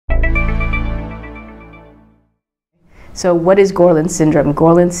So what is Gorlin syndrome?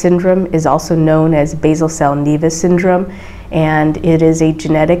 Gorlin syndrome is also known as Basal Cell Nevus Syndrome, and it is a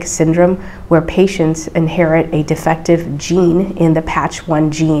genetic syndrome where patients inherit a defective gene in the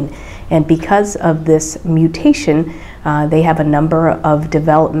patch1 gene. And because of this mutation, they have a number of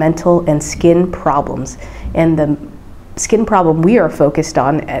developmental and skin problems. And the skin problem we are focused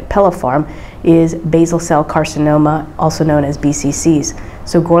on at PellePharm is basal cell carcinoma, also known as BCCs.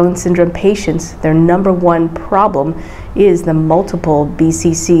 So Gorlin syndrome patients, their number one problem is the multiple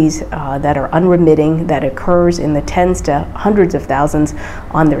BCCs that are unremitting, that occurs in the tens to hundreds of thousands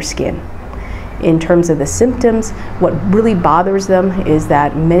on their skin. In terms of the symptoms, what really bothers them is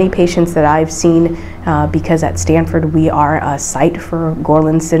that many patients that I've seen, because at Stanford we are a site for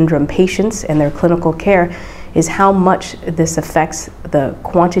Gorlin syndrome patients and their clinical care, is how much this affects the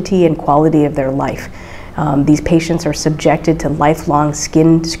quantity and quality of their life. These patients are subjected to lifelong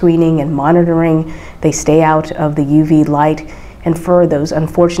skin screening and monitoring. They stay out of the UV light. And for those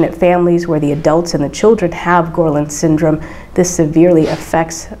unfortunate families where the adults and the children have Gorlin syndrome, this severely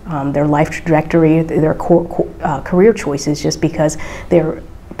affects their life trajectory, their career choices, just because they're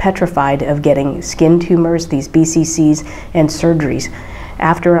petrified of getting skin tumors, these BCCs, and surgeries.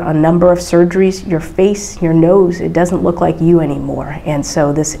 After a number of surgeries, your face, your nose, it doesn't look like you anymore. And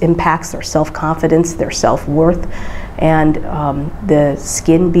so this impacts their self-confidence, their self-worth, and the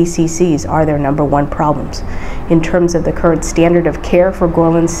skin BCCs are their number one problems. In terms of the current standard of care for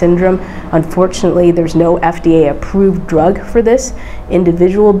Gorlin syndrome, unfortunately, there's no FDA-approved drug for this.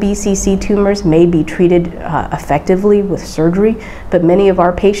 Individual BCC tumors may be treated effectively with surgery, but many of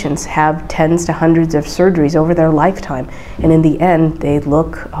our patients have tens to hundreds of surgeries over their lifetime. And in the end, they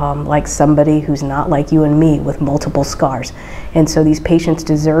look like somebody who's not like you and me with multiple scars. And so these patients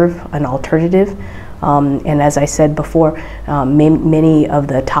deserve an alternative. And as I said before, many of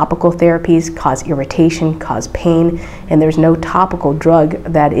the topical therapies cause irritation, cause pain, and there's no topical drug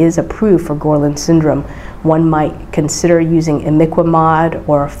that is approved for Gorlin syndrome. One might consider using imiquimod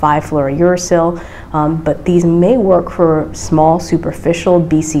or 5-fluorouracil, but these may work for small superficial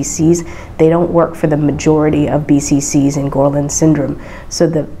BCCs. They don't work for the majority of BCCs in Gorlin syndrome. So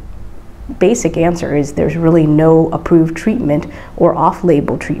the basic answer is there's really no approved treatment or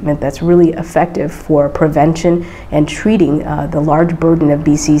off-label treatment that's really effective for prevention and treating the large burden of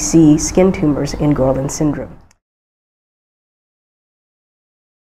BCC skin tumors in Gorlin syndrome.